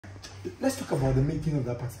Let's talk about the making of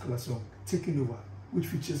that particular song, Taking Over, which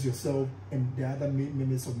features yourself and the other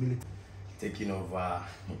members of Militant. Taking Over,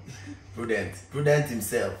 Prudent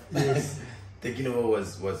himself. Yes. Taking Over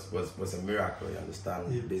was a miracle, you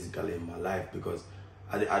understand, basically in my life, because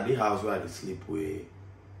at the house where I sleep with,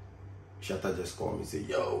 Shatta just called me and said,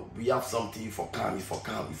 yo, we have something for come.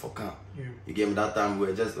 Yeah. You gave me that time, we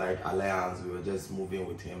were just like alliance, we were just moving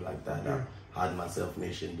with him like that. Yeah. I had my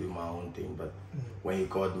self-nation, do my own thing, but when he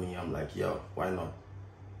called me, I'm like, yo, why not?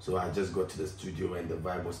 So I just got to the studio and the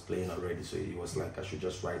vibe was playing already, so he was like, I should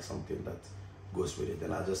just write something that goes with it.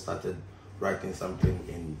 And I just started writing something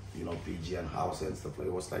in, you know, PG and house and stuff like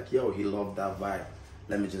that. It was like, yo, he loved that vibe.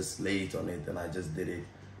 Let me just lay it on it, and I just did it.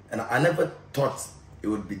 And I never thought it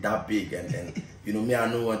would be that big, and you know me, I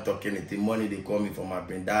know one talk anything. Money they call me for my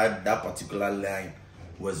brain. That particular line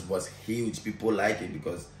was huge. People like it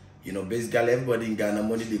because, you know, basically everybody in Ghana,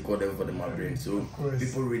 money they call them for my brain. So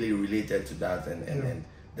people really related to that, and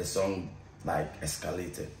the song like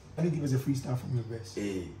escalated. I think it was a freestyle from your verse.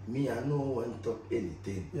 Hey, me, I know one talk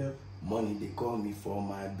anything. Yeah. Money they call me for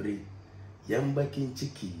my brain. Yamba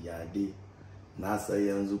kinchiki yade. Nasa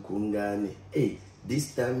yanzu kungane. Hey,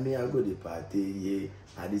 this time me I go the party, yeah.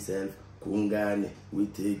 Addi Self kungane. We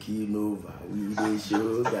taking over. We dey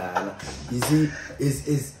show Ghana. You see,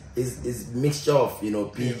 it's mixture of, you know,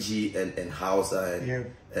 PG and house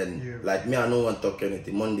and like me, I don't want to talk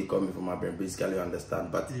anything. Money coming from my brain, basically, you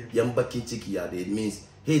understand. But yamba kinchiki yade, it means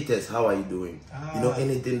haters, how are you doing? You know,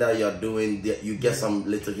 anything that you're doing, you get some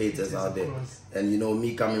little haters out there. And you know,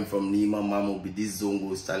 me coming from Nima, Mama, be this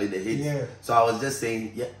Zongos, Charlie, the hate. So I was just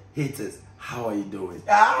saying, yeah, haters, how are you doing?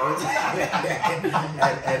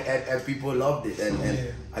 and people loved it.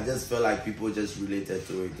 And I just felt like people just related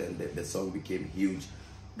to it, and the song became huge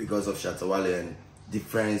because of Shatta, wale, and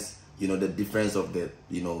difference. You know, the difference of the,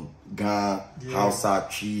 you know, Ga, Hausa,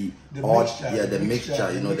 Chi, the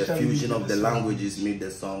mixture, you know, the fusion of the languages made the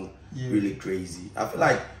song really crazy. I feel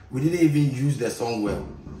like we didn't even use the song well,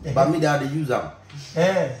 but me, they had to use them.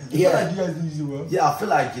 Yeah, I feel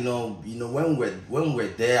like, you know, when we're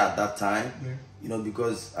there at that time, you know,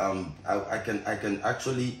 because I can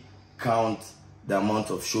actually count the amount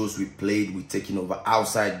of shows we played with Taking Over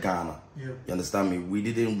outside Ghana. You understand me? We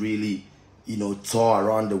didn't really, you know, tour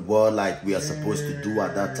around the world like we are supposed to do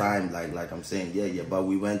at that time. Like I'm saying, but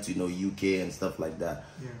we went to, you know, UK and stuff like that.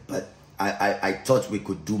 But I thought we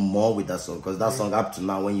could do more with that song, because that song up to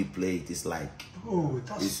now, when you play it, it's like,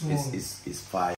 it's fire.